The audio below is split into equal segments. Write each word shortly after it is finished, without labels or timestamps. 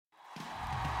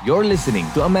You're listening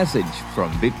to a message from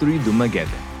Victory Dumaguete.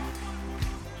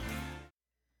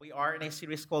 We are in a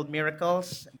series called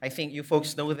Miracles. I think you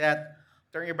folks know that.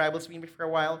 Turn your Bibles with me for a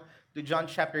while to John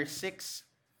chapter 6.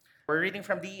 We're reading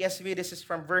from the ESV. This is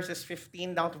from verses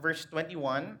 15 down to verse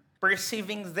 21.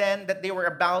 Perceiving then that they were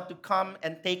about to come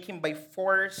and take him by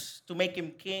force to make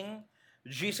him king,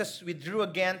 Jesus withdrew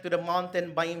again to the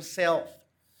mountain by himself.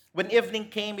 When evening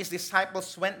came, his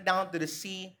disciples went down to the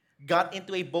sea, got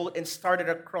into a boat, and started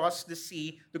across the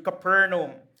sea to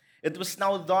Capernaum. It was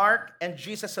now dark, and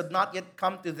Jesus had not yet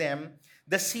come to them.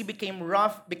 The sea became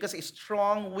rough because a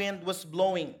strong wind was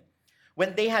blowing.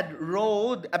 When they had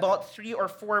rowed about 3 or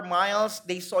 4 miles,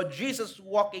 they saw Jesus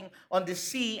walking on the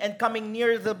sea and coming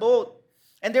near the boat.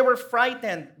 And they were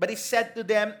frightened, but he said to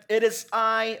them, "It is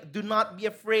I, do not be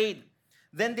afraid."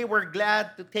 Then they were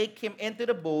glad to take him into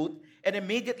the boat, and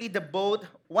immediately the boat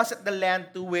was at the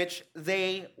land to which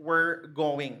they were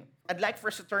going. I'd like for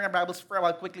us to turn our Bibles for a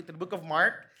while quickly to the book of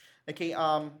Mark. Okay,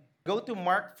 go to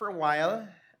Mark for a while,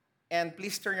 and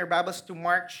please turn your Bibles to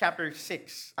Mark chapter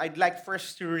 6. I'd like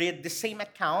first to read the same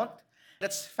account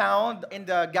that's found in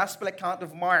the Gospel account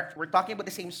of Mark. We're talking about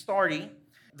the same story.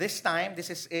 This time, this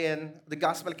is in the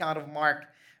Gospel account of Mark,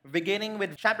 beginning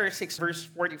with chapter 6, verse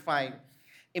 45.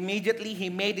 Immediately, he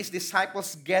made his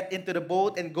disciples get into the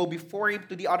boat and go before him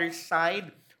to the other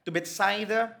side, to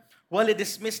Bethsaida, while he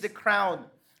dismissed the crowd.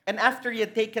 And after he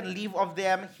had taken leave of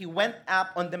them, he went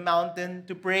up on the mountain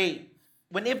to pray.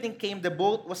 When evening came, the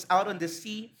boat was out on the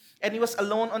sea, and he was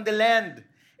alone on the land.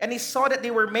 And he saw that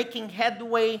they were making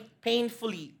headway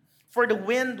painfully, for the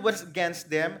wind was against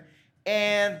them.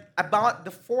 And about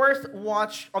the fourth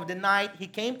watch of the night, he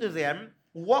came to them,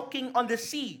 walking on the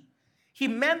sea. He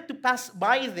meant to pass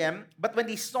by them, but when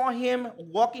they saw him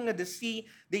walking on the sea,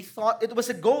 they thought it was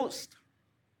a ghost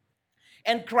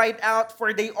and cried out,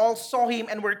 for they all saw him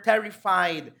and were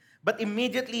terrified. But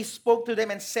immediately spoke to them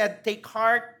and said, "Take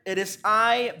heart, it is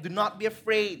I, do not be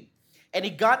afraid." And he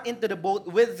got into the boat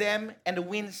with them, and the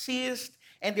wind ceased,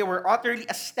 and they were utterly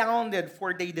astounded,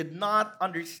 for they did not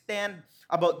understand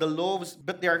about the loaves,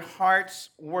 but their hearts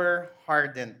were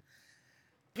hardened.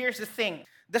 Here's the thing.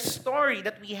 The story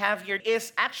that we have here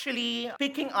is actually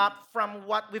picking up from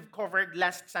what we've covered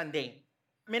last Sunday.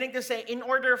 Meaning to say, in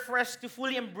order for us to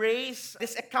fully embrace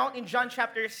this account in John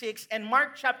chapter 6 and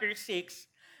Mark chapter 6,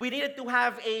 we needed to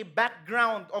have a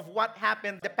background of what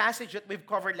happened, the passage that we've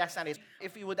covered last Sunday.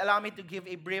 If you would allow me to give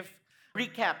a brief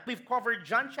recap. We've covered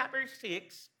John chapter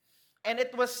 6, and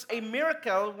it was a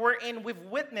miracle wherein we've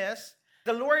witnessed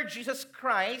the Lord Jesus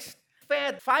Christ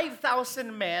fed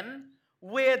 5,000 men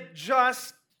with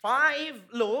just 5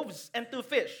 loaves and 2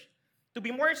 fish. To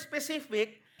be more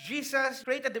specific, Jesus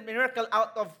created the miracle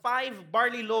out of 5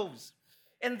 barley loaves.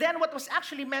 And then what was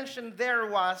actually mentioned there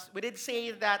was, we did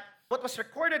say that what was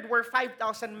recorded were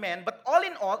 5,000 men, but all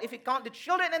in all, if you count the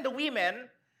children and the women,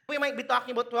 we might be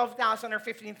talking about 12,000 or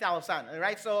 15,000, all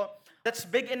right? So that's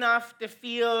big enough to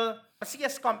feel a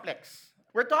CS complex.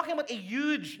 We're talking about a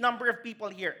huge number of people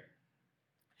here.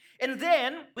 And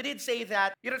then, we did say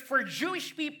that, for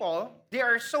Jewish people, they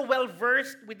are so well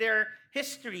versed with their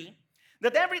history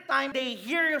that every time they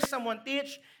hear someone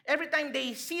teach, every time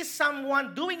they see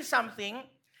someone doing something,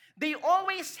 they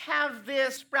always have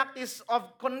this practice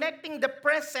of connecting the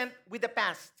present with the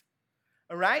past.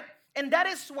 All right? And that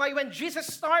is why when Jesus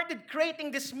started creating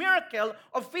this miracle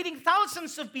of feeding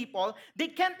thousands of people, they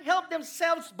can't help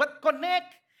themselves but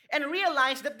connect and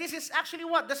realize that this is actually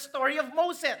what? The story of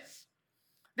Moses.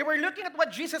 They were looking at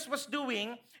what Jesus was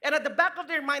doing, and at the back of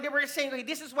their mind, they were saying, "Okay,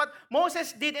 this is what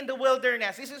Moses did in the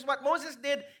wilderness. This is what Moses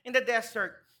did in the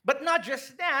desert." But not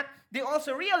just that, they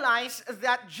also realized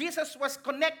that Jesus was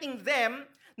connecting them,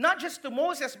 not just to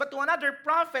Moses, but to another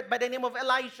prophet by the name of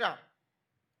Elisha.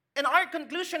 And our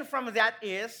conclusion from that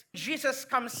is, Jesus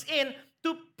comes in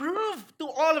to prove to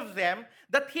all of them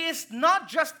that he is not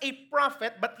just a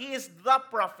prophet, but he is the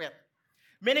prophet.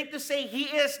 Meaning to say, he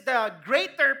is the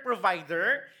greater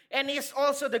provider, and he is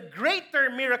also the greater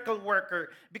miracle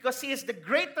worker, because he is the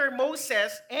greater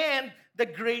Moses and the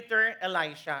greater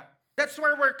Elisha. That's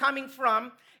where we're coming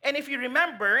from. And if you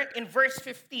remember, in verse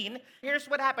 15, here's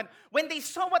what happened. When they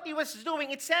saw what he was doing,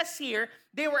 it says here,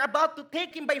 they were about to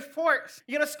take him by force.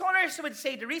 Scholars would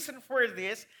say the reason for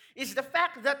this is the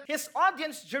fact that his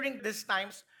audience during these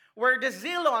times were the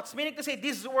zealots, meaning to say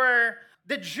these were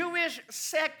the Jewish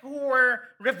sect who were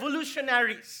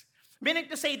revolutionaries. Meaning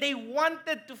to say they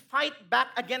wanted to fight back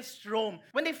against Rome.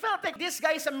 When they felt like this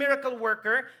guy is a miracle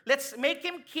worker, let's make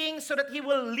him king so that he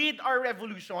will lead our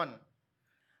revolution.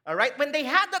 All right? When they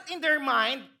had that in their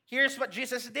mind, here's what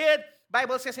Jesus did.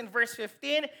 Bible says in verse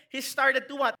 15, he started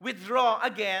to what? Withdraw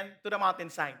again to the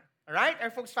mountainside. All right?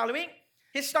 Are folks following?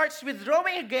 He starts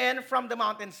withdrawing again from the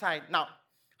mountainside. Now,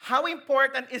 how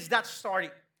important is that story?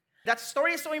 That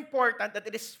story is so important that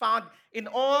it is found in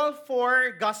all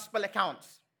four gospel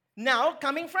accounts. Now,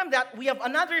 coming from that, we have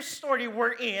another story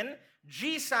wherein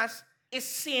Jesus is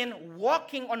seen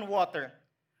walking on water.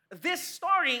 This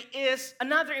story is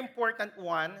another important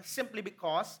one simply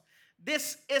because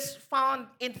this is found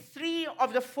in 3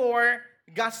 of the 4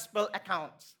 gospel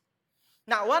accounts.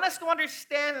 Now, I want us to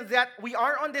understand that we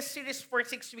are on this series for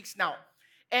 6 weeks now.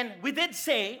 And we did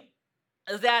say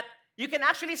that you can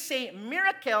actually say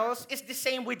miracles is the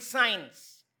same with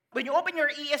signs. When you open your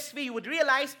ESV, you would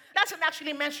realize it doesn't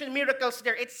actually mention miracles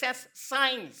there. It says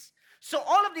signs. So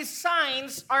all of these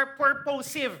signs are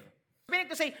purposive. Meaning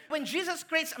to say, when Jesus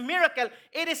creates a miracle,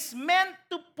 it is meant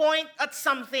to point at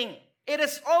something. It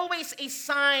is always a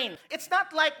sign. It's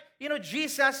not like,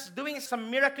 Jesus doing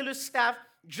some miraculous stuff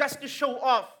just to show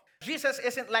off. Jesus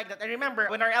isn't like that. I remember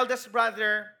when our eldest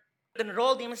brother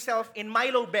enrolled himself in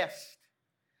Milo Best,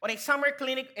 on a summer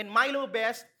clinic in Milo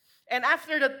Best, and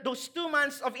after those 2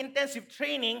 months of intensive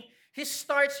training, he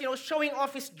starts, showing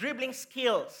off his dribbling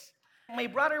skills. My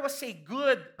brother was a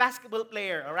good basketball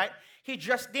player, all right? He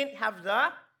just didn't have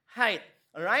the height,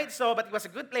 all right? But he was a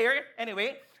good player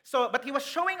anyway. But he was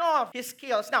showing off his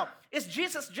skills. Now, is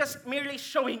Jesus just merely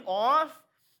showing off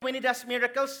when he does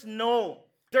miracles? No.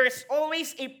 There is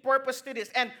always a purpose to this.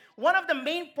 And one of the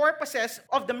main purposes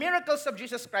of the miracles of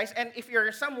Jesus Christ, and if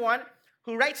you're someone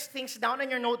who writes things down in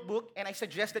your notebook, and I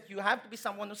suggest that you have to be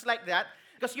someone who's like that,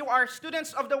 because you are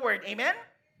students of the Word, amen?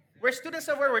 We're students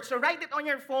of our Word, so write it on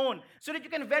your phone so that you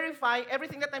can verify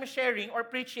everything that I'm sharing or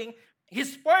preaching.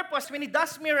 His purpose when he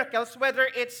does miracles, whether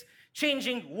it's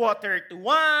changing water to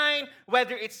wine,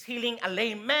 whether it's healing a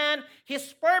lame man,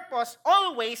 his purpose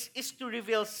always is to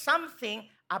reveal something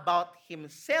about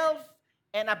himself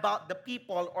and about the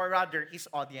people, or rather his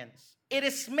audience. It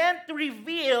is meant to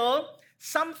reveal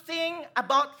something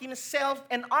about himself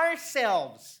and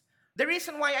ourselves. The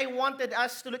reason why I wanted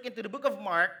us to look into the book of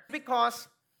Mark, because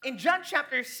in John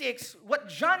chapter 6, what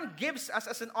John gives us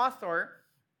as an author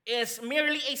is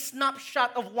merely a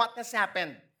snapshot of what has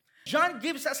happened. John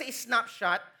gives us a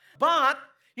snapshot, but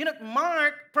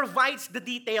Mark provides the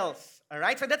details. All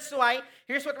right, so that's why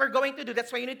here's what we're going to do.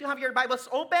 That's why you need to have your Bibles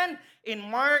open in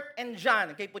Mark and John.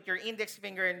 Okay, put your index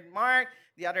finger in Mark,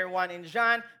 the other one in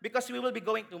John, because we will be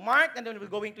going to Mark and then we'll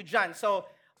be going to John. So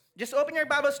just open your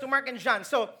Bibles to Mark and John.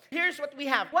 So here's what we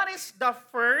have. What is the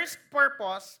first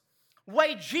purpose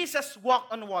why Jesus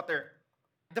walked on water?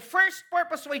 The first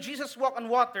purpose why Jesus walked on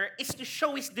water is to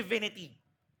show his divinity.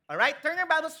 All right? Turn your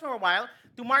Bibles for a while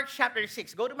to Mark chapter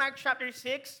 6. Go to Mark chapter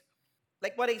 6.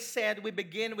 Like what I said, we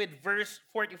begin with verse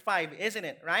 45, isn't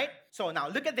it? Right? So now,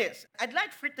 look at this. I'd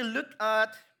like for you to look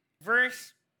at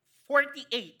verse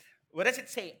 48. What does it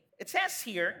say? It says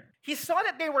here, he saw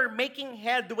that they were making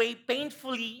headway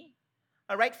painfully,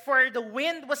 all right, for the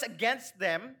wind was against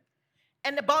them.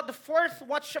 And about the 4th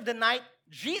watch of the night,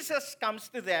 Jesus comes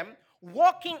to them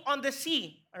walking on the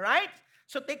sea, all right?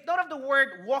 So take note of the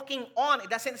word walking on.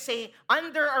 It doesn't say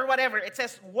under or whatever. It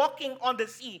says walking on the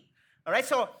sea, all right?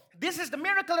 So this is the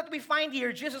miracle that we find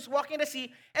here, Jesus walking the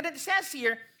sea. And it says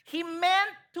here, he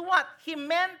meant to what? He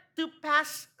meant to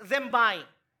pass them by.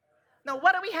 Now,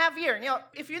 what do we have here?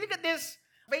 If you look at this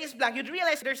face blank, you'd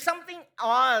realize there's something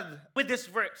odd with this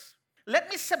verse. Let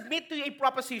me submit to you a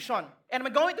proposition, and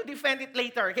I'm going to defend it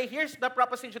later. Okay, here's the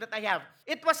proposition that I have.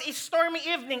 It was a stormy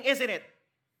evening, isn't it?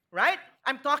 Right?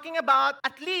 I'm talking about,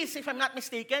 at least, if I'm not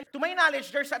mistaken, to my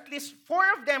knowledge, there's at least 4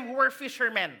 of them who were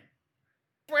fishermen.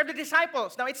 4 of the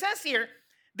disciples. Now, it says here,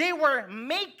 they were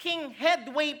making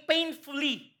headway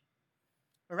painfully.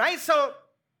 Right? So,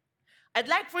 I'd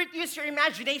like for you to use your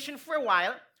imagination for a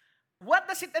while. What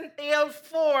does it entail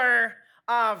for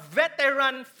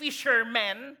veteran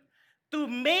fishermen to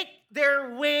make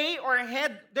their way or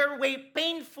head their way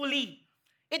painfully?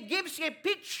 It gives you a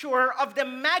picture of the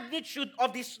magnitude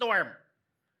of this storm.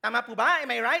 Tama po ba?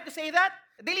 Am I right to say that?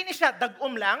 Dili ni siya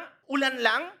dag-um lang, ulan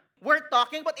lang. We're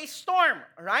talking about a storm,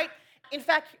 right? In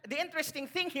fact, the interesting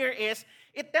thing here is,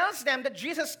 it tells them that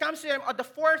Jesus comes to them on the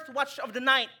 4th watch of the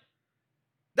night.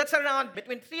 That's around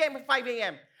between 3 a.m. and 5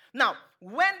 a.m. Now,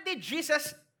 when did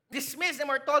Jesus dismiss them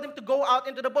or told them to go out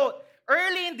into the boat?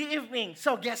 Early in the evening.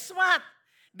 So guess what?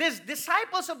 These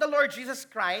disciples of the Lord Jesus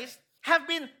Christ have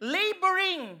been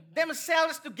laboring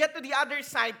themselves to get to the other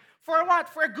side for what?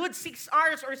 For a good 6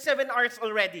 hours or 7 hours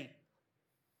already.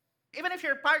 Even if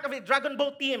you're part of a dragon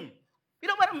boat team, you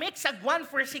don't want to make sagwan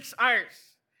for 6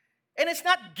 hours. And it's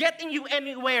not getting you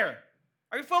anywhere.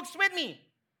 Are you folks with me?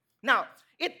 Now,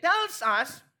 it tells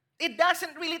us, it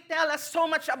doesn't really tell us so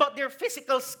much about their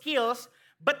physical skills,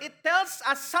 but it tells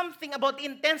us something about the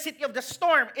intensity of the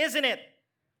storm, isn't it?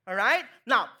 All right?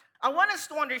 Now, I want us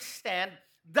to understand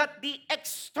that the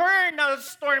external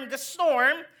storm, the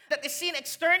storm that is seen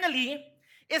externally,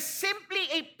 is simply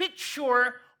a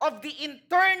picture of the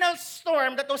internal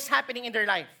storm that was happening in their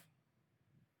life.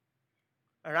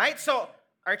 All right? So,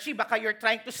 Archie, baka you're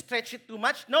trying to stretch it too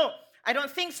much? No, I don't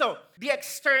think so. The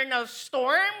external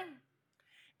storm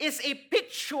is a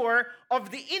picture of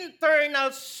the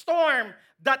internal storm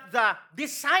that the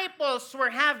disciples were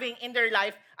having in their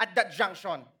life at that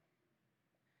junction.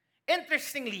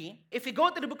 Interestingly, if you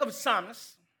go to the book of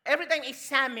Psalms, every time a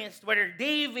psalmist, whether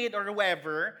David or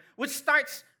whoever, would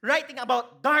start writing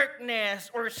about darkness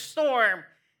or storm,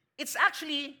 it's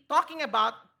actually talking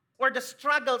about or the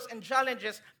struggles and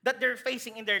challenges that they're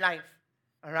facing in their life.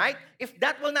 All right? If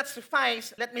that will not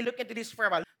suffice, let me look into this for a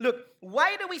while. Look,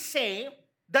 why do we say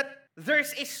that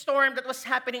there's a storm that was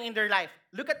happening in their life?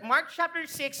 Look at Mark chapter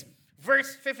 6,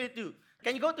 verse 52.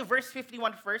 Can you go to verse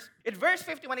 51 first? In verse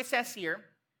 51, it says here,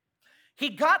 he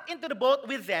got into the boat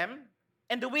with them,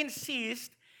 and the wind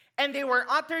ceased, and they were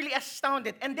utterly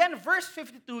astounded. And then verse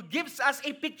 52 gives us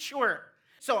a picture.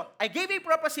 So, I gave a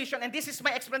proposition, and this is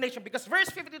my explanation, because verse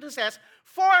 52 says,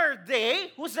 for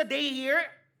they, who's the they here?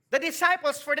 The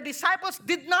disciples, for the disciples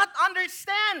did not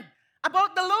understand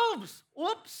about the loaves.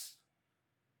 Oops.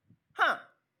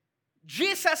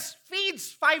 Jesus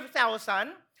feeds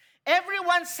 5,000.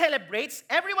 Everyone celebrates.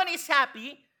 Everyone is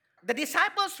happy. The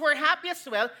disciples were happy as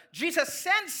well. Jesus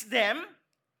sends them.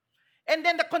 And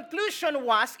then the conclusion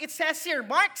was, it says here,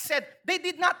 Mark said, they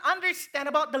did not understand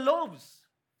about the loaves.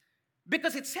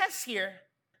 Because it says here,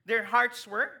 their hearts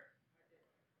were,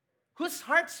 whose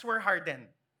hearts were hardened?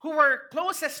 Who were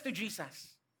closest to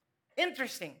Jesus?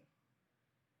 Interesting.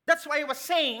 That's why I was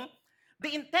saying,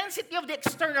 the intensity of the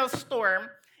external storm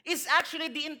is actually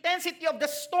the intensity of the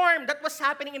storm that was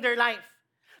happening in their life.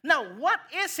 Now, what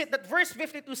is it that verse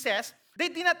 52 says? They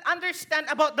did not understand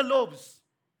about the loaves.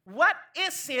 What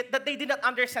is it that they did not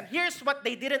understand? Here's what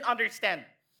they didn't understand.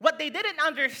 What they didn't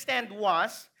understand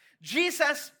was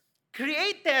Jesus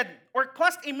created or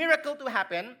caused a miracle to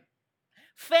happen,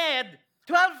 fed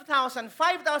 12,000,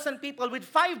 5,000 people with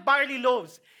 5 barley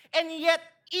loaves. And yet,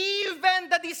 even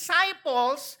the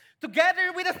disciples,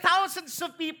 together with the thousands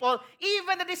of people,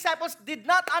 even the disciples did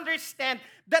not understand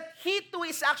that He too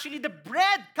is actually the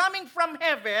bread coming from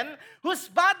heaven, whose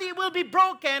body will be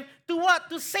broken to what?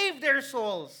 To save their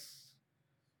souls.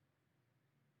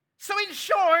 So in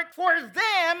short, for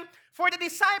them, for the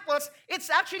disciples, it's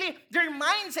actually their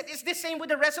mindset is the same with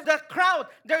the rest of the crowd.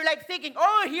 They're like thinking,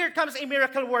 oh, here comes a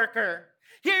miracle worker.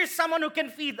 Here's someone who can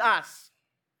feed us.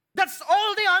 That's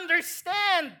all they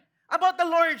understand about the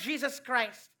Lord Jesus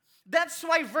Christ. That's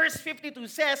why verse 52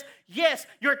 says, yes,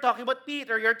 you're talking about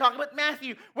Peter, you're talking about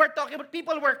Matthew, we're talking about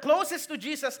people who were closest to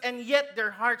Jesus, and yet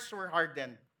their hearts were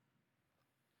hardened.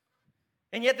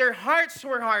 And yet their hearts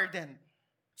were hardened.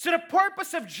 So the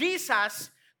purpose of Jesus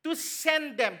to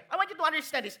send them, I want you to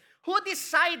understand this. Who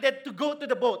decided to go to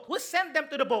the boat? Who sent them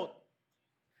to the boat?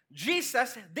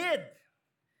 Jesus did.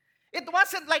 It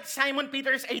wasn't like Simon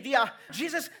Peter's idea.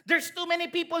 Jesus, there's too many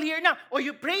people here now. Or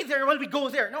you pray there while we go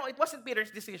there. No, it wasn't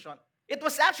Peter's decision. It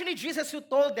was actually Jesus who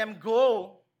told them,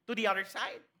 go to the other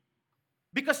side.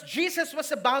 Because Jesus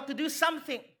was about to do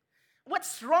something.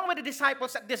 What's wrong with the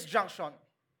disciples at this junction?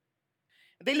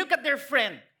 They look at their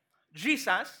friend,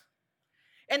 Jesus,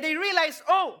 and they realize,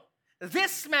 oh,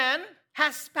 this man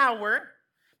has power,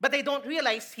 but they don't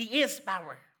realize he is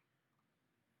power.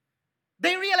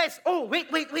 They realize, oh,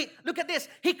 wait, look at this.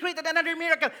 He created another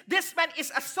miracle. This man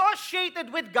is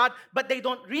associated with God, but they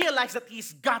don't realize that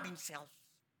he's God himself.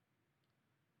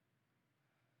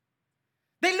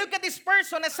 They look at this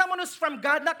person as someone who's from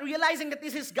God, not realizing that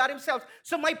this is God himself.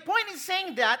 So my point in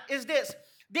saying that is this.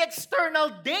 The external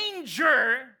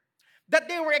danger that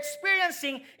they were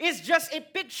experiencing is just a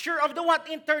picture of the what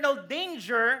internal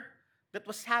danger that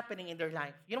was happening in their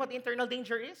life. You know what the internal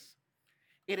danger is?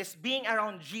 It is being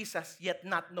around Jesus yet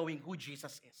not knowing who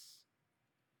Jesus is.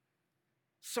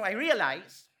 So I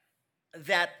realized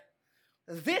that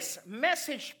this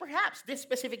message, perhaps this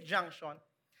specific junction,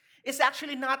 is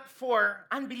actually not for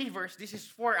unbelievers. This is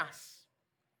for us.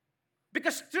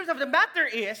 Because truth of the matter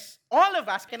is, all of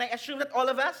us, can I assume that all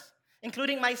of us,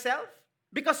 including myself?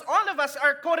 Because all of us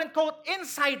are quote-unquote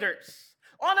insiders.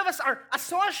 All of us are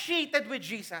associated with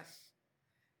Jesus.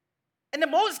 And the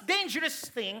most dangerous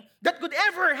thing that could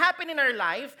ever happen in our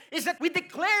life is that we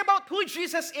declare about who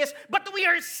Jesus is, but we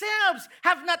ourselves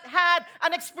have not had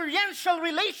an experiential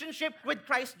relationship with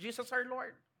Christ Jesus our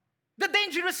Lord. The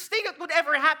dangerous thing that could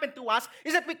ever happen to us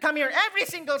is that we come here every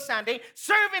single Sunday,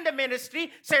 serve in the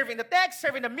ministry, serve in the text,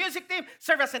 serve in the music team,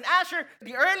 serve as an usher,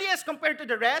 the earliest compared to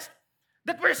the rest,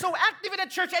 that we're so active in the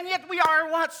church, and yet we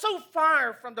are what? So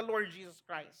far from the Lord Jesus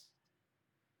Christ.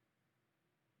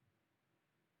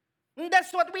 And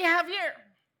that's what we have here.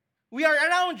 We are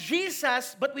around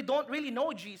Jesus, but we don't really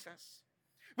know Jesus.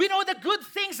 We know the good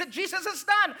things that Jesus has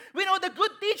done. We know the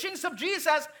good teachings of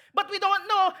Jesus, but we don't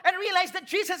know and realize that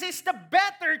Jesus is the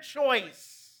better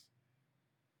choice.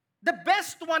 The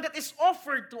best one that is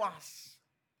offered to us.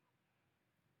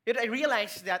 Yet I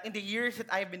realized that in the years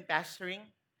that I've been pastoring,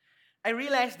 I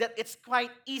realized that it's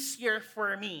quite easier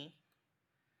for me,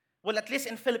 well, at least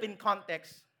in Philippine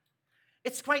context,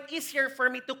 it's quite easier for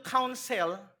me to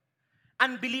counsel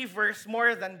unbelievers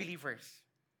more than believers.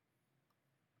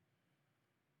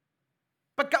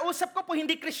 Pagkausap ko po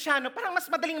hindi Kristiyano, parang mas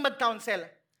madaling mag-counsel.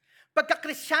 Pagka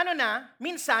Kristiyano na,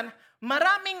 minsan,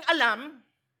 maraming alam,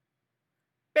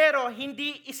 pero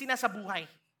hindi isinasabuhay.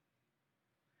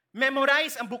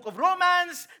 Memorize ang Book of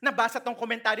Romans, nabasa tong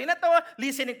komentary na to,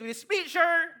 listening to this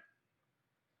preacher,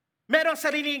 merong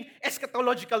sariling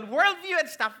eschatological worldview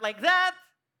and stuff like that,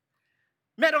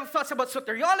 merong thoughts about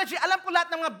soteriology, alam ko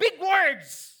lahat ng mga big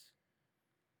words.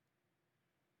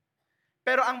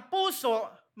 Pero ang puso,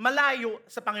 malayo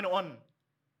sa Panginoon.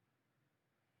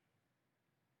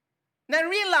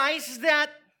 Na-realize that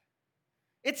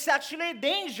it's actually a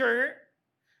danger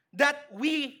that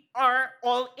we are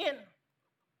all in.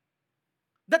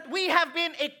 That we have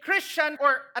been a Christian,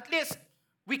 or at least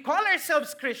we call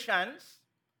ourselves Christians,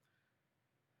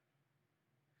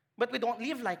 but we don't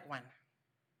live like one.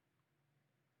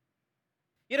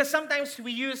 You know, sometimes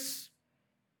we use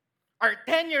our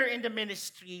tenure in the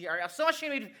ministry, our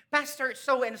association with Pastor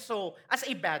so-and-so as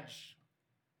a badge.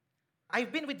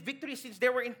 I've been with Victory since they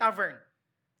were in Tavern.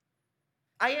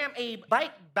 I am a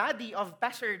bike buddy of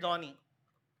Pastor Donnie.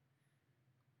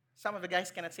 Some of the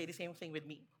guys cannot say the same thing with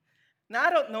me. Now,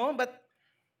 I don't know, but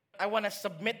I want to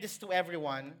submit this to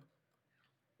everyone,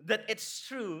 that it's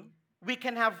true, we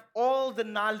can have all the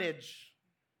knowledge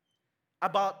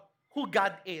about who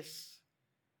God is,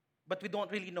 but we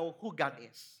don't really know who God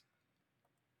is.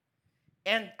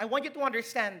 And I want you to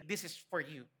understand this is for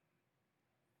you,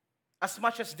 as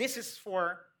much as this is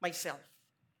for myself.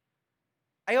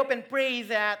 I hope and pray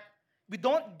that we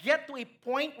don't get to a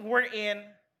point wherein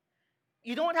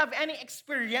you don't have any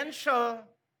experiential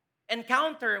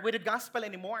encounter with the gospel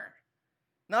anymore,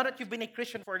 now that you've been a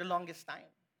Christian for the longest time.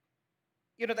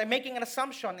 You know, I'm making an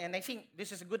assumption, and I think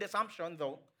this is a good assumption,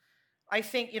 though. I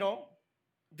think,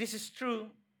 this is true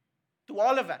to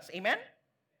all of us. Amen?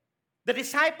 The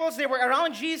disciples, they were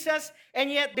around Jesus,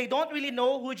 and yet they don't really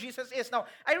know who Jesus is. Now,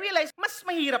 I realize, mas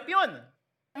mahirap yun.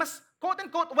 Mas,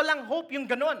 quote-unquote, walang hope yung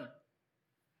ganon.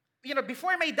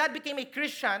 Before my dad became a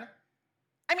Christian,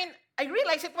 I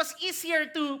realized it was easier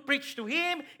to preach to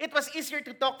him. It was easier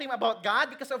to talk to him about God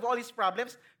because of all his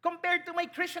problems compared to my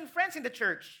Christian friends in the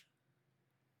church.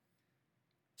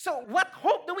 So, what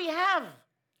hope do we have?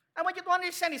 I want you to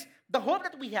understand is, the hope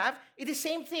that we have is the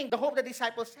same thing, the hope the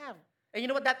disciples have. And you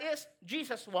know what that is?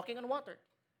 Jesus walking on water.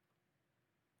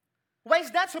 Why is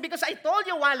that so? Because I told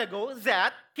you a while ago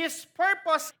that his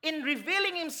purpose in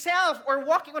revealing himself or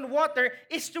walking on water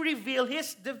is to reveal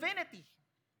his divinity.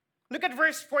 Look at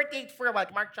verse 48 for a while,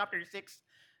 Mark chapter 6.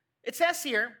 It says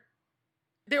here,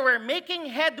 they were making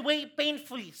headway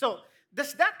painfully. So,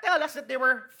 does that tell us that they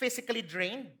were physically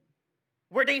drained?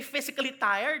 Were they physically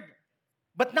tired?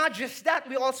 But not just that,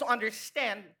 we also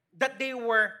understand that they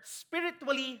were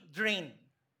spiritually drained.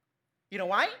 You know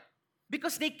why?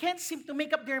 Because they can't seem to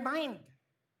make up their mind.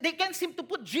 They can't seem to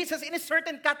put Jesus in a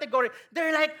certain category.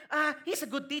 They're like, he's a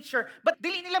good teacher. But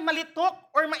dili nila malitok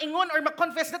or maingon or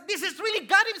ma-confess that this is really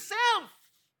God himself.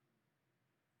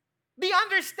 They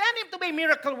understand him to be a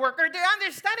miracle worker. They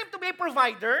understand him to be a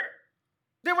provider.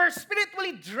 They were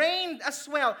spiritually drained as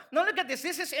well. Now look at this.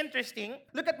 This is interesting.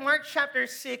 Look at Mark chapter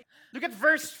 6. Look at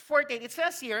verse 14. It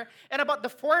says here, and about the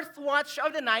fourth watch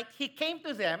of the night, he came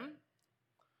to them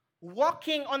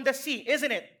walking on the sea,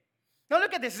 isn't it? Now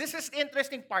look at this. This is the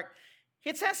interesting part.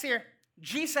 It says here,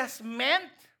 Jesus meant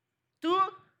to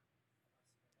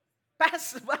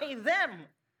pass by them.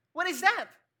 What is that?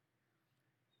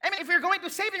 If you're going to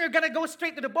save him, you're going to go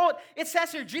straight to the boat. It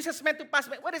says here, Jesus meant to pass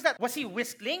by. What is that? Was he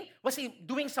whistling? Was he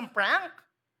doing some prank?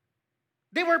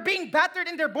 They were being battered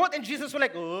in their boat, and Jesus was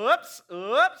like, oops,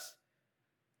 oops.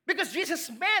 Because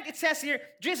it says here,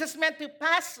 Jesus meant to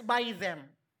pass by them.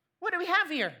 What do we have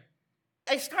here?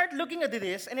 I start looking at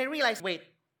this, and I realized, wait,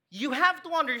 you have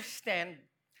to understand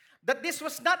that this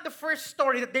was not the first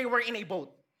story that they were in a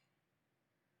boat.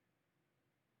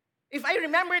 if I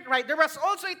remember it right, there was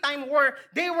also a time where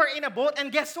they were in a boat,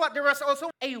 and guess what? There was also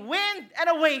a wind and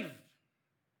a wave.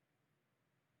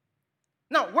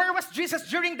 Now, where was Jesus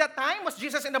during that time? Was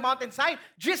Jesus in the mountainside?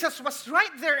 Jesus was right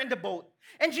there in the boat.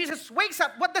 And Jesus wakes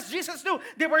up. What does Jesus do?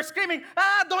 They were screaming,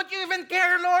 don't you even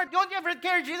care, Lord? Don't you ever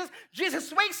care, Jesus?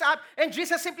 Jesus wakes up, and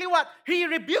Jesus simply what? He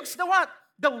rebukes the what?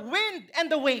 The wind and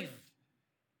the wave.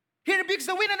 He rebukes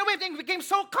the wind and the wave. They became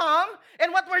so calm.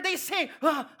 And what were they saying?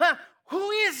 Who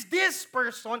is this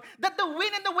person that the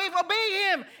wind and the wave obey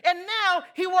him? And now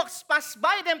he walks past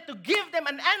by them to give them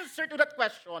an answer to that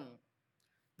question.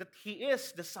 That he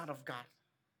is the Son of God.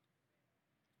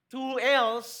 To who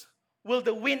else will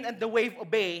the wind and the wave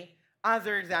obey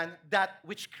other than that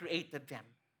which created them?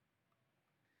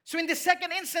 So in the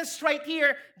second instance right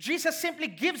here, Jesus simply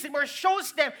gives them or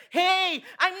shows them, hey,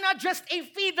 I'm not just a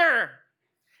feeder.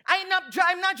 I'm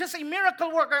not just a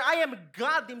miracle worker. I am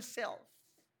God himself.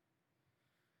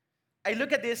 I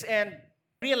look at this and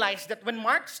realize that when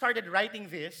Mark started writing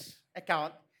this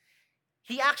account,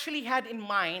 he actually had in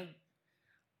mind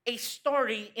a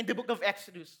story in the book of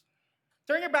Exodus.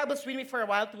 Turn your Bibles with me for a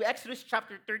while to Exodus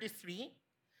chapter 33.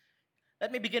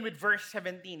 Let me begin with verse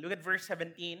 17. Look at verse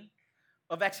 17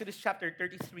 of Exodus chapter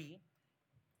 33.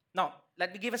 Now,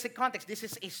 let me give us a context. This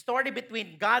is a story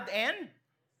between God and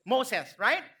Moses,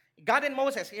 right? God and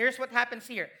Moses. Here's what happens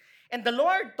here. And the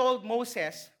Lord told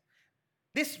Moses,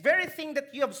 this very thing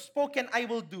that you have spoken I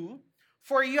will do,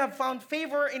 for you have found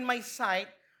favor in my sight,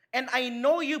 and I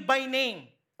know you by name.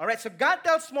 All right, so God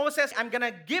tells Moses, I'm going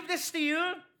to give this to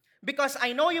you because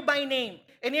I know you by name.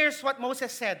 And here's what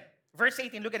Moses said. Verse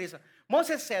 18, look at this.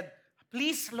 Moses said,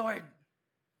 please, Lord,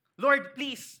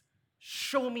 please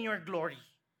show me your glory.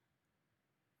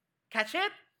 Catch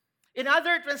it? In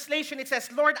other translation, it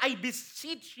says, Lord, I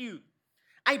beseech you.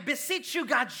 I beseech you,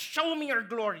 God, show me your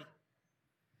glory.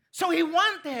 So he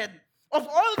wanted, of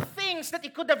all things that he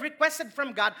could have requested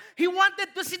from God, he wanted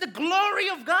to see the glory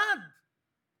of God.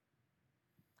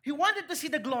 He wanted to see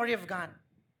the glory of God.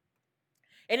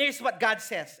 And here's what God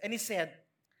says. And he said,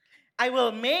 I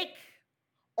will make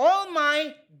all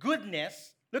my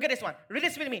goodness, look at this one, read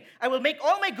this with me. I will make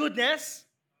all my goodness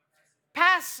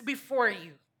pass before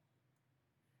you.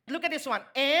 Look at this one.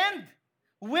 And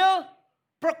will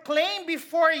proclaim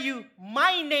before you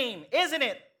my name, isn't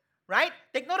it? Right?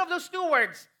 Take note of those two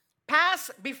words. Pass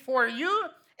before you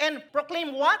and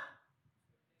proclaim what?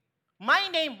 My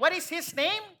name. What is his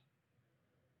name?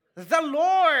 The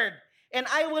Lord. And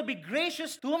I will be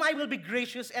gracious to whom I will be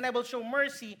gracious, and I will show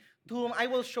mercy to whom I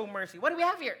will show mercy. What do we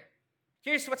have here?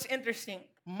 Here's what's interesting.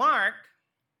 Mark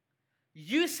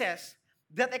uses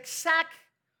that exact,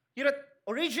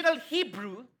 original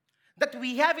Hebrew that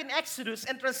we have in Exodus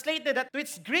and translated that to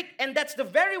its Greek, and that's the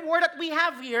very word that we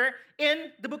have here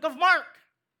in the book of Mark.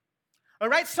 All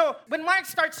right, so when Mark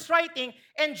starts writing,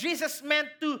 and Jesus meant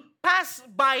to pass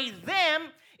by them,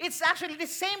 it's actually the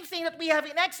same thing that we have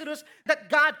in Exodus, that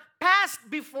God passed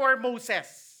before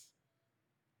Moses.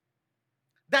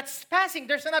 That's passing.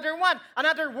 There's another one.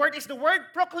 Another word is the word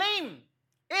proclaim,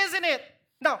 isn't it?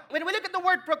 Now, when we look at the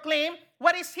word proclaim,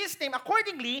 what is his name?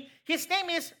 Accordingly, his name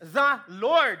is the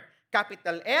Lord.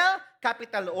 Capital L,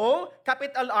 capital O,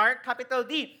 capital R, capital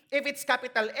D. If it's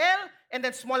capital L and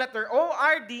then small letter O,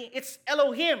 R, D, it's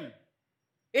Elohim.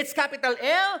 It's capital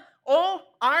L, O,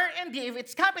 R, and D. If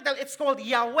it's capital, it's called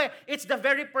Yahweh. It's the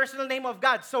very personal name of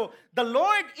God. So the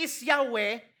Lord is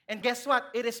Yahweh, and guess what?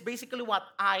 It is basically what?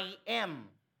 I am.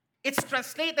 It's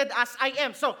translated as I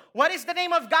am. So what is the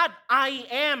name of God? I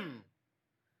am.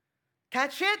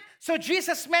 Catch it? So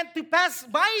Jesus meant to pass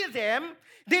by them.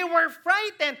 They were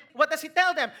frightened. What does he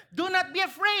tell them? Do not be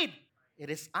afraid. It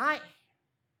is I.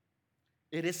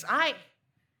 It is I.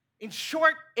 In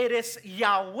short, it is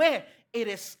Yahweh. It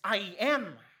is I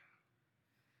am.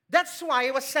 That's why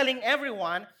I was telling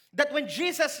everyone that when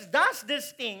Jesus does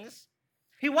these things,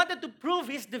 he wanted to prove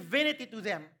his divinity to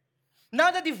them.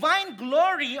 Now the divine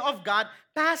glory of God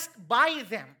passed by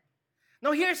them.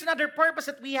 Now here's another purpose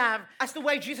that we have as to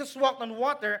why Jesus walked on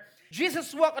water.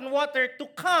 Jesus walked on water to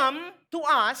come to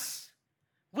us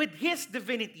with his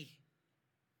divinity.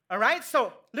 All right?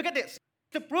 So look at this.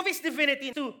 To prove his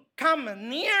divinity, to come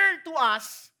near to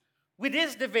us with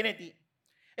his divinity.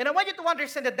 And I want you to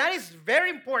understand that that is very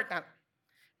important.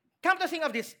 Come to think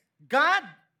of this. God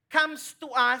comes to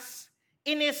us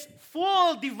in his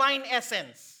full divine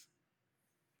essence.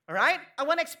 All right? I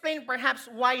want to explain perhaps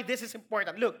why this is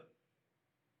important. Look.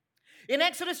 In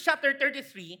Exodus chapter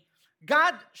 33,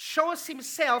 God shows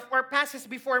himself or passes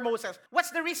before Moses. What's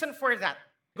the reason for that?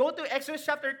 Go to Exodus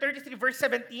chapter 33, verse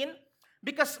 17.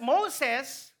 Because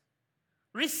Moses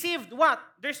received what?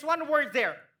 There's one word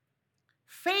there.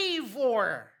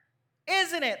 favor.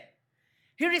 Isn't it?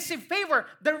 He received favor.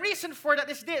 The reason for that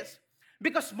is this.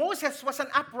 Because Moses was an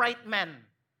upright man.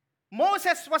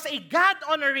 Moses was a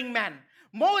God-honoring man.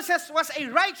 Moses was a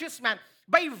righteous man.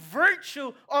 By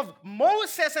virtue of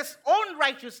Moses' own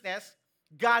righteousness,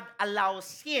 God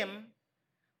allows him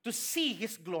to see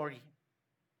his glory.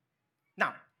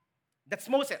 Now, that's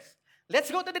Moses. Let's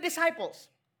go to the disciples.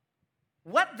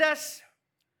 What does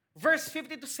verse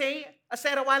 52 say? I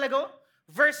said a while ago.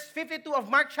 Verse 52 of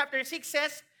Mark chapter 6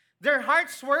 says, their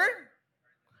hearts were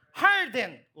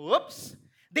hardened. Oops.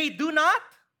 They do not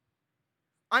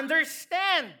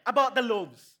understand about the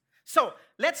loaves. So,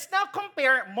 let's now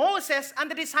compare Moses and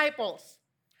the disciples.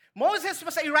 Moses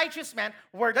was a righteous man.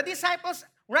 Were the disciples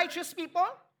righteous people?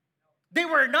 They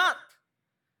were not.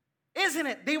 Isn't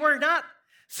it? They were not.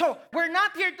 So, we're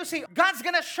not here to say, God's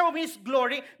gonna show me His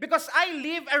glory because I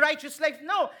live a righteous life.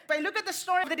 No. If I look at the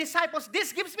story of the disciples,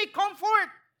 this gives me comfort.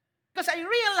 Because I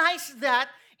realize that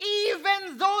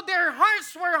even though their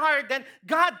hearts were hardened,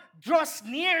 God draws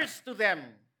near to them.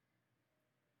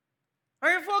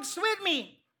 Are you folks with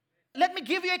me? Let me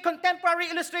give you a contemporary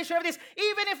illustration of this.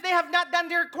 Even if they have not done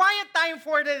their quiet time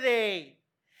for the day,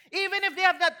 even if they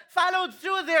have not followed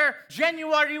through their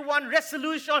January 1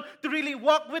 resolution to really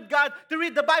walk with God, to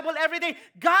read the Bible every day,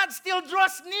 God still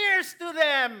draws near to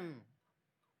them.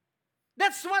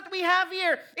 That's what we have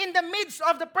here. In the midst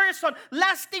of the person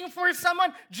lasting for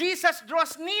someone, Jesus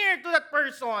draws near to that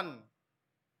person.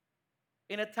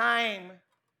 In a time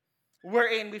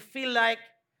wherein we feel like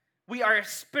we are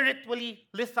spiritually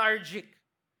lethargic,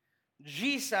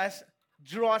 Jesus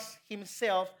draws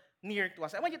Himself near to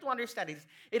us. I want you to understand this.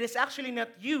 It is actually not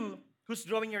you who's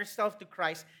drawing yourself to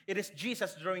Christ. It is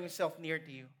Jesus drawing Himself near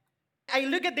to you. I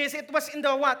look at this. It was in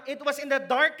the what? It was in the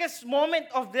darkest moment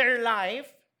of their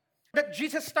life that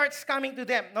Jesus starts coming to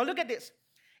them. Now look at this.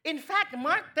 In fact,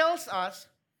 Mark tells us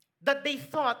that they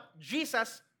thought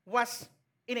Jesus was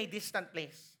in a distant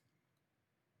place.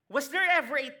 Was there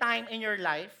ever a time in your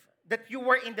life that you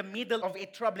were in the middle of a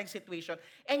troubling situation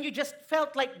and you just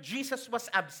felt like Jesus was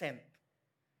absent?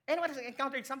 Anyone has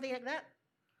encountered something like that?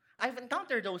 I've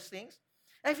encountered those things.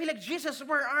 I feel like, Jesus,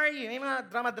 where are you? May mga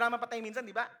drama-drama pa tayo minsan,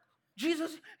 di ba?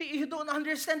 Jesus, you don't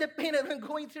understand the pain that I'm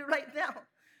going through right now.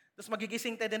 Tapos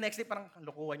magigising tayo the next day, parang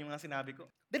lokohan yung mga sinabi ko.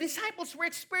 The disciples were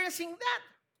experiencing that.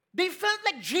 They felt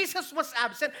like Jesus was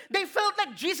absent. They felt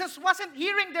like Jesus wasn't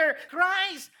hearing their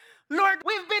cries. Lord,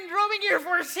 we've been rowing here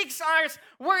for 6 hours.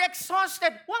 We're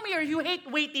exhausted. Why are you hate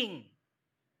waiting?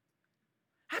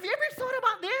 Have you ever thought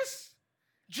about this?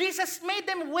 Jesus made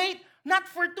them wait not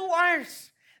for 2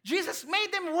 hours. Jesus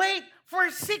made them wait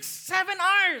for 6, 7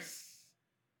 hours.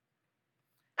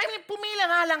 I mean, pumila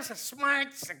nga lang sa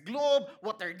Smart, sa Globe,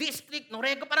 Water District,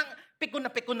 Noreco, parang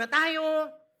pikon na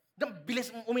tayo.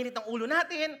 Bilis uminit ang ulo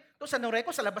natin. Tapos sa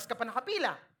Noreco, sa labas ka pa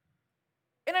nakapila.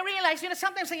 And I realize,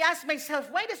 sometimes I ask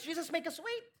myself, why does Jesus make us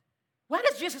wait? Why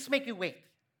does Jesus make you wait?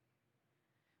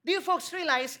 Do you folks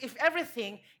realize if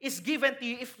everything is given to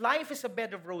you, if life is a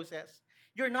bed of roses,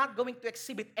 you're not going to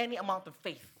exhibit any amount of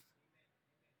faith?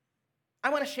 I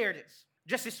want to share this.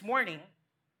 Just this morning,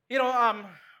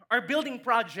 our building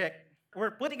project,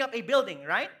 we're putting up a building,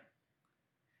 right?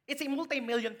 It's a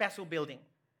multi-million peso building.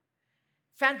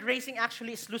 Fundraising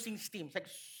actually is losing steam. It's like,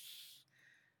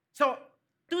 so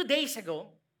 2 days ago,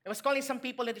 I was calling some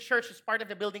people in the church who's part of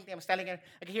the building team. I was telling them,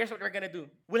 okay, here's what we're going to do.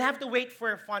 We'll have to wait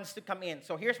for funds to come in.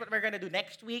 So here's what we're going to do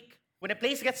next week. When the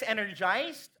place gets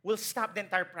energized, we'll stop the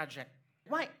entire project.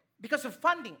 Why? Because of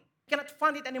funding. We cannot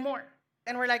fund it anymore.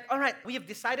 And we're like, all right, we have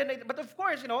decided. But of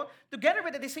course, together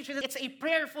with the decision, it's a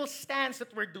prayerful stance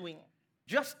that we're doing.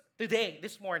 Just today,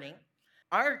 this morning,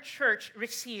 our church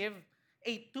received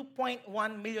a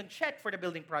 2.1 million check for the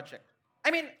building project.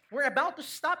 I mean, we're about to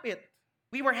stop it.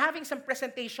 We were having some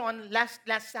presentation last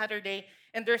Saturday,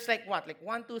 and there's like 1,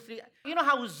 2, 3. You know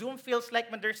how Zoom feels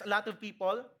like when there's a lot of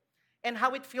people? And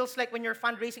how it feels like when you're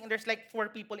fundraising and there's like 4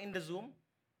 people in the Zoom?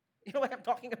 You know what I'm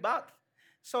talking about?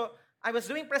 So I was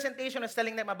doing presentation, I was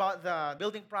telling them about the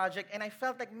building project, and I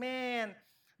felt like, man,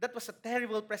 that was a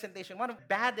terrible presentation. One of the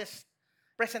baddest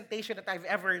presentation that I've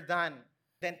ever done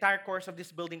the entire course of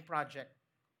this building project.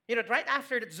 Right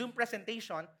after the Zoom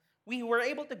presentation, we were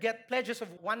able to get pledges of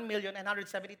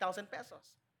 1,170,000 pesos.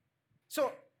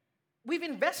 So, we've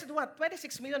invested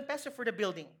 26 million pesos for the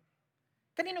building.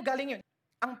 Kanino galing yun?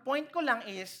 Ang point ko lang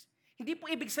is, hindi po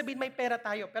ibig sabihin may pera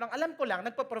tayo, pero ang alam ko lang,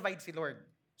 nagpo-provide si Lord.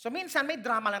 So, minsan may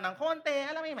drama lang ng konti,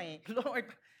 alam mo may Lord.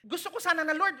 Gusto ko sana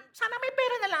na, Lord, sana may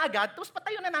pera na lang agad, tapos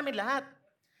patayo na namin lahat.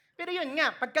 Pero yun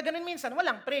nga, pagka ganun minsan,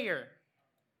 walang prayer.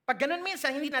 Pag ganun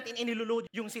minsan, hindi natin inilulod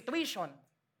yung situation.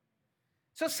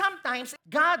 So sometimes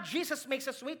God, Jesus makes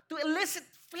us wait to elicit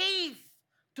faith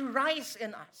to rise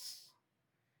in us.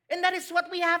 And that is what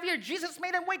we have here. Jesus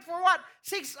made them wait for what?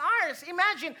 6 hours.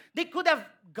 Imagine, they could have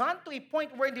gone to a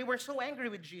point where they were so angry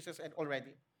with Jesus and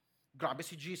already. Grabe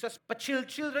si Jesus,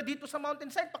 pa-chill-chill ra dito sa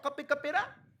mountainside, pakapi-kapi ra.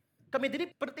 Kami dili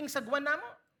perting sagwan namo.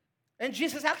 And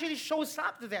Jesus actually shows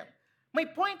up to them. My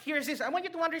point here is this. I want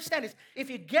you to understand this. If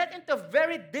you get into a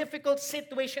very difficult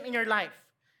situation in your life,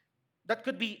 that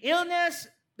could be illness,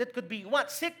 that could be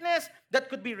what? Sickness, that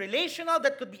could be relational,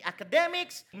 that could be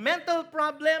academics, mental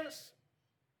problems,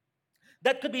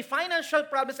 that could be financial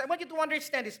problems. I want you to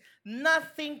understand this.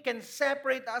 Nothing can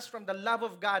separate us from the love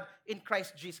of God in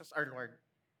Christ Jesus our Lord.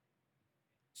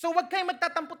 So wag kayo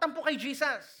magtatampo-tampo kay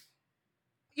Jesus.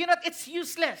 You know, it's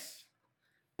useless.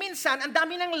 Minsan, ang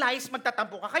dami ng lies,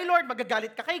 magtatampo ka kay Lord,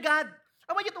 magagalit ka kay God.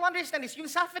 I want you to understand this. Yung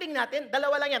suffering natin,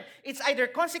 dalawa lang yan. It's either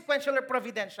consequential or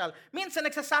providential. Minsan,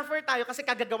 nagsasuffer tayo kasi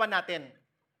kagagawa natin.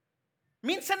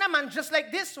 Minsan naman, just like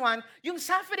this one, yung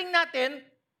suffering natin,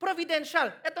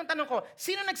 providential. Etong tanong ko,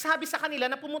 sino nagsabi sa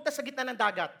kanila na pumunta sa gitna ng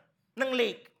dagat, ng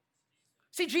lake?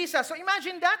 Si Jesus. So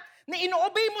imagine that, na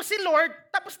ino-obey mo si Lord,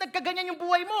 tapos nagkaganyan yung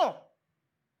buhay mo.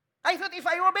 I thought if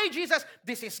I obey Jesus,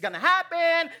 this is gonna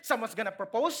happen, someone's gonna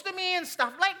propose to me and stuff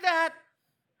like that.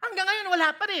 Hanggang ngayon, wala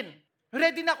pa rin.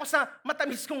 Ready na ako sa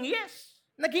matamis kong yes.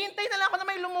 Naghihintay na lang ako na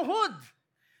may lumuhod.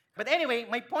 But anyway,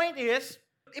 my point is,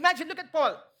 imagine, look at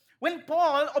Paul. When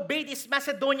Paul obeyed his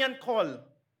Macedonian call,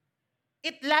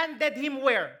 it landed him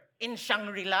where? In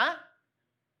Shangri-La?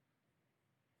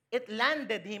 It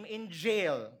landed him in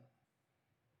jail.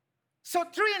 So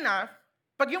true enough,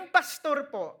 pag yung pastor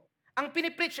po, ang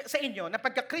pinipreach sa inyo na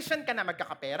pagka-Christian ka na,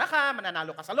 magkakapera ka,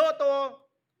 mananalo ka sa loto,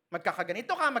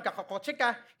 magkakaganito ka, magkakakotse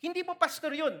ka, hindi po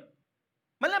pastor yun.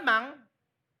 Malamang,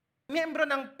 miyembro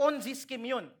ng Ponzi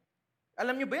scheme yun.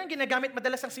 Alam niyo ba yun, ginagamit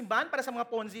madalas ang simbahan para sa mga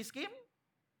Ponzi scheme?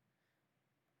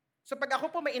 So pag ako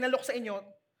po may inalok sa inyo,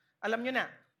 alam niyo na.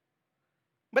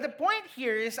 But the point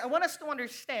here is, I want us to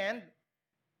understand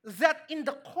that in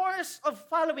the course of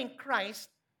following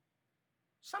Christ,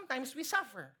 sometimes we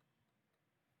suffer.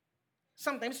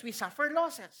 Sometimes we suffer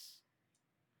losses.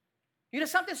 You know,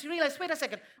 sometimes you realize, wait a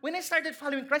second, when I started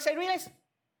following Christ, I realized,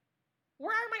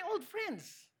 where are my old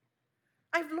friends?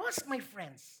 I've lost my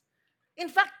friends. In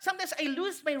fact, sometimes I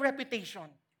lose my reputation.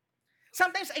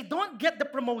 Sometimes I don't get the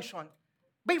promotion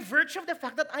by virtue of the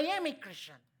fact that I am a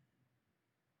Christian.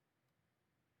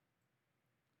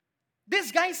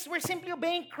 These guys were simply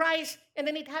obeying Christ, and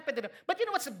then it happened to them. But you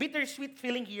know what's a bittersweet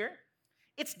feeling here?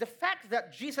 It's the fact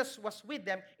that Jesus was with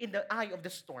them in the eye of the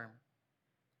storm.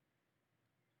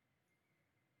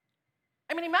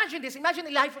 I mean, imagine this. Imagine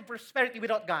a life of prosperity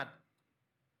without God,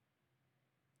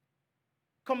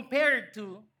 compared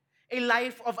to a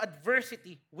life of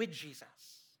adversity with Jesus.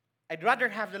 I'd rather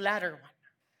have the latter one.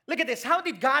 Look at this. How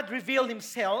did God reveal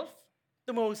himself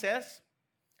to Moses?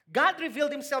 God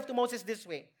revealed himself to Moses this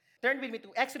way. Turn with me to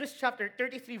Exodus chapter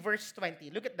 33, verse 20.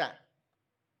 Look at that.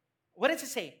 What does it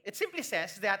say? It simply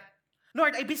says that,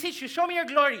 Lord, I beseech you, show me your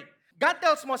glory. God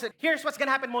tells Moses, here's what's going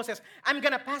to happen, Moses. I'm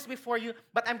going to pass before you,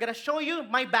 but I'm going to show you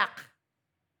my back.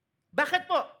 Bakit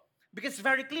po? Because it's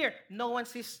very clear. No one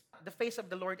sees the face of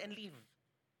the Lord and leave.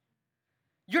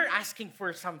 You're asking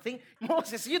for something.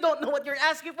 Moses, you don't know what you're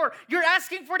asking for. You're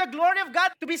asking for the glory of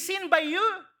God to be seen by you.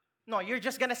 No, you're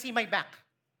just going to see my back.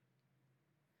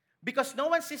 Because no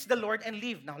one sees the Lord and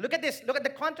leave. Now, look at this. Look at the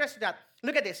contrast to that.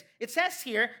 Look at this. It says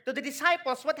here, to the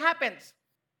disciples, what happens?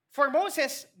 For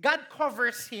Moses, God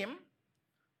covers him.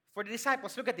 For the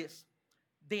disciples, look at this.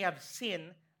 They have seen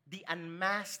the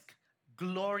unmasked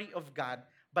glory of God.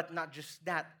 But not just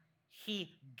that,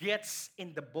 he gets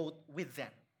in the boat with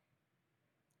them.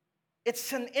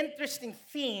 It's an interesting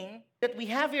thing that we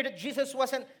have here, that Jesus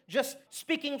wasn't just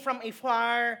speaking from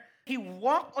afar. He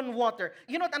walked on water.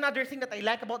 You know what another thing that I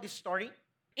like about this story?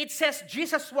 It says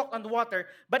Jesus walked on water,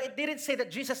 but it didn't say that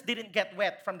Jesus didn't get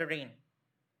wet from the rain.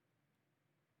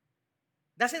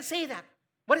 Doesn't say that.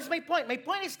 What is my point? My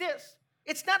point is this.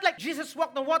 It's not like Jesus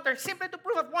walked on water simply to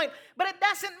prove a point, but it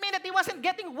doesn't mean that he wasn't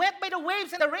getting wet by the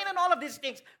waves and the rain and all of these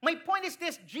things. My point is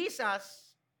this.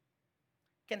 Jesus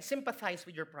can sympathize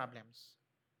with your problems.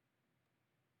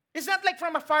 It's not like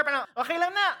from afar, okay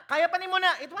lang na, kaya pa ni mo na.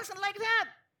 It wasn't like that.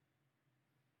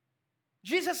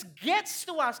 Jesus gets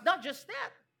to us, not just that.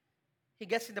 He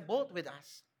gets in the boat with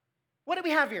us. What do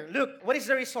we have here? Look, what is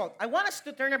the result? I want us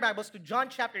to turn our Bibles to John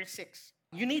chapter 6.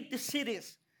 You need to see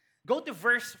this. Go to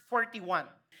verse 41.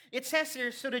 It says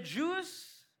here, so the Jews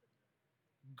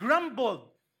grumbled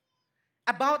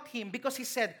about him because he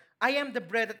said, I am the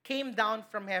bread that came down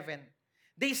from heaven.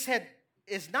 They said,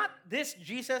 is not this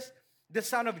Jesus, the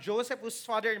son of Joseph, whose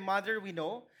father and mother we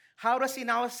know, how does he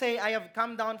now say, I have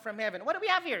come down from heaven? What do we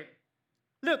have here?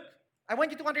 Look, I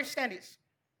want you to understand this.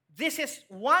 This is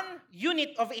one unit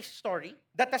of a story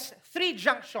that has three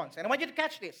junctions. And I want you to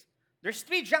catch this. There's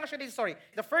three junctions in the story.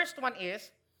 The first one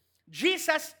is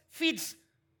Jesus feeds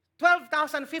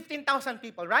 12,000, 15,000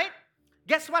 people, right?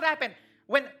 Guess what happened?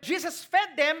 When Jesus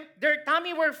fed them, their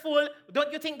tummy were full.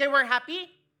 Don't you think they were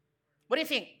happy? What do you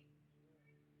think?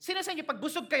 Sino sa inyo, pag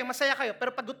busog kayo, masaya kayo,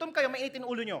 pero pag gutom kayo, mainitin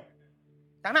ulo nyo?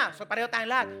 Tama, so pareho tayong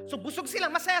lahat. So busog sila,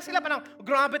 masaya sila, parang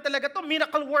grabe talaga to,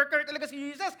 miracle worker talaga si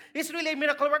Jesus. He's really a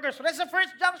miracle worker. So that's the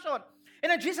first junction.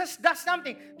 And then Jesus does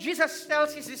something. Jesus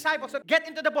tells his disciples, get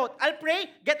into the boat. I'll pray,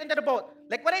 get into the boat.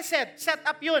 Like what I said, set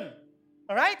up yun.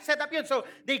 All right, set up yun. So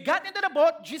they got into the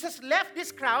boat. Jesus left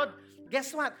this crowd.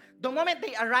 Guess what? The moment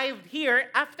they arrived here,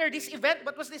 after this event,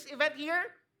 what was this event here?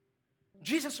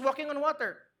 Jesus walking on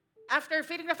water. After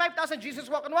feeding the 5,000, Jesus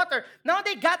walked on water. Now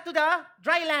they got to the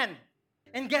dry land.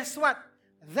 And guess what?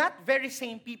 That very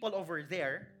same people over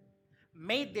there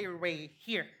made their way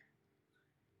here.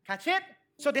 Catch it?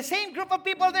 So the same group of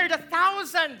people there, the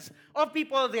thousands of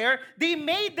people there, they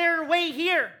made their way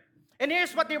here. And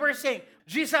here's what they were saying.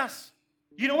 Jesus,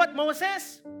 you know what,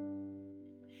 Moses?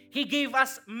 He gave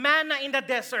us manna in the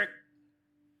desert.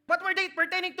 What were they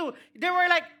pertaining to? They were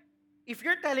like, if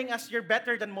you're telling us you're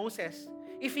better than Moses,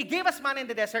 if he gave us manna in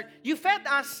the desert, you fed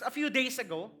us a few days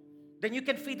ago, then you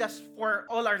can feed us for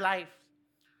all our life.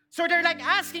 So they're like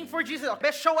asking for Jesus,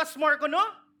 best show us more, no?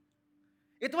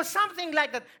 It was something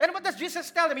like that. And what does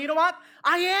Jesus tell them? You know what?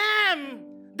 I am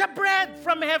the bread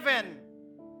from heaven.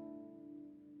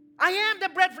 I am the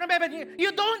bread from heaven.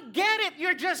 You don't get it.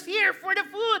 You're just here for the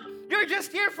food. You're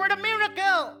just here for the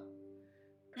miracle.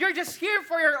 You're just here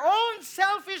for your own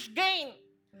selfish gain.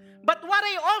 But what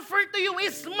I offer to you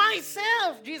is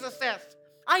myself, Jesus says.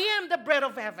 I am the bread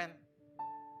of heaven.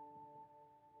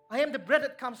 I am the bread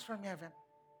that comes from heaven.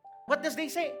 What does they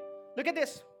say? Look at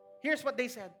this. Here's what they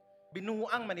said.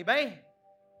 Binuang manibay.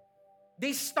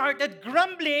 They started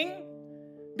grumbling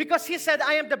because he said,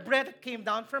 I am the bread that came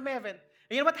down from heaven.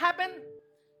 And you know what happened?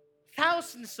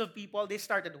 Thousands of people, they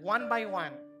started one by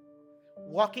one,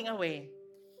 walking away.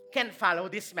 Can't follow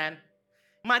this man.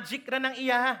 Magic ra ng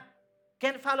iya.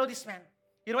 Can't follow this man.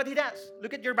 You know what he does?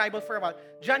 Look at your Bible for a while.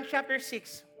 John chapter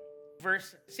 6,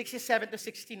 verse 67 to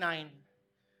 69.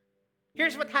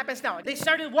 Here's what happens now. They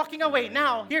started walking away.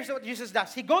 Now, here's what Jesus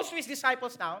does. He goes to his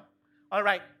disciples now. All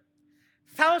right.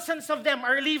 Thousands of them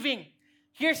are leaving.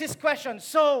 Here's his question.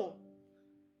 So,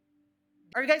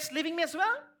 are you guys leaving me as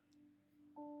well?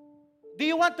 Do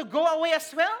you want to go away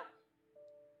as well?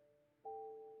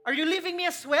 Are you leaving me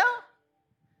as well?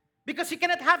 Because you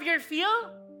cannot have your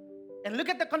fill? And look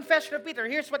at the confession of Peter.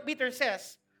 Here's what Peter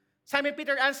says. Simon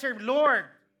Peter answered, Lord,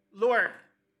 Lord,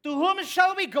 to whom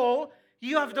shall we go?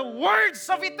 You have the words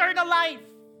of eternal life.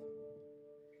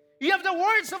 You have the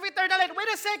words of eternal life. Wait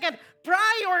a second.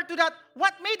 Prior to that,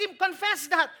 what made him confess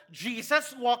that?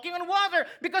 Jesus walking on water.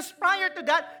 Because prior to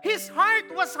that, his heart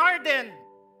was hardened.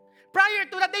 Prior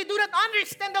to that, they do not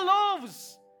understand the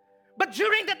loaves. But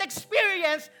during that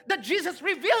experience that Jesus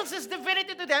reveals his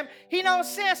divinity to them, he now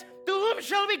says, to whom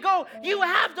shall we go? You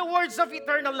have the words of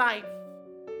eternal life.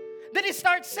 Then he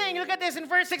starts saying, look at this in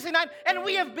verse 69, and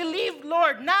we have believed,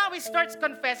 Lord. Now he starts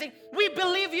confessing, we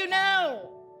believe you now.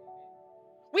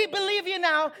 We believe you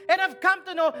now and have come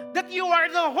to know that you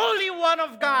are the Holy One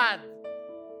of God.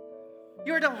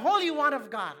 You're the Holy One of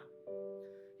God.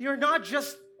 You're not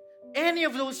just any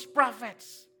of those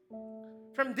prophets.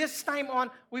 From this time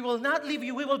on, we will not leave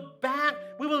you. We will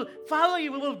follow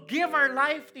you. We will give our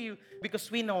life to you because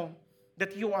we know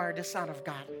that you are the Son of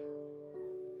God.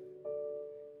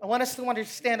 I want us to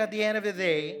understand at the end of the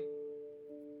day,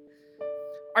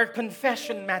 our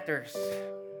confession matters.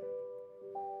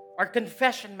 Our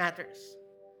confession matters.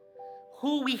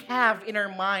 Who we have in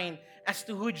our mind as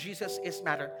to who Jesus is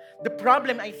matters. The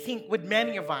problem, I think, with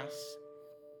many of us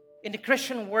in the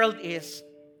Christian world is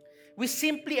we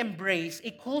simply embrace a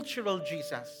cultural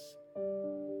Jesus,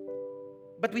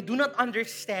 but we do not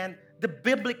understand the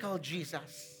biblical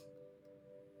Jesus.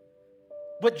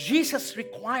 What Jesus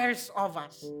requires of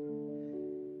us.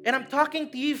 And I'm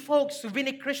talking to you folks who've been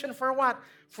a Christian for what?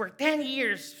 For 10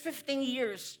 years, 15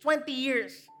 years, 20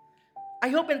 years. I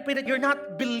hope and pray that you're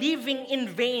not believing in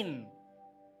vain.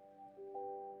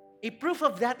 A proof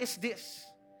of that is this.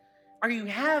 Are you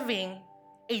having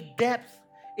a depth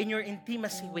in your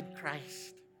intimacy with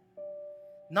Christ?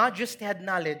 Not just head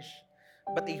knowledge,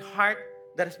 but a heart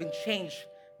that has been changed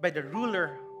by the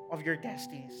ruler of your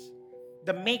destinies.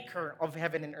 The maker of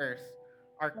heaven and earth,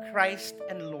 our Christ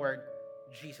and Lord,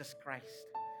 Jesus Christ.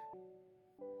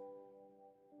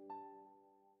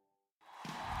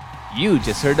 You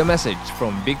just heard a message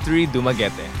from Victory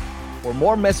Dumaguete. For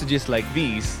more messages like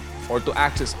these, or to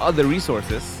access other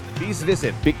resources, please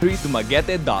visit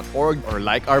victorydumaguete.org or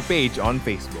like our page on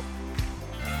Facebook.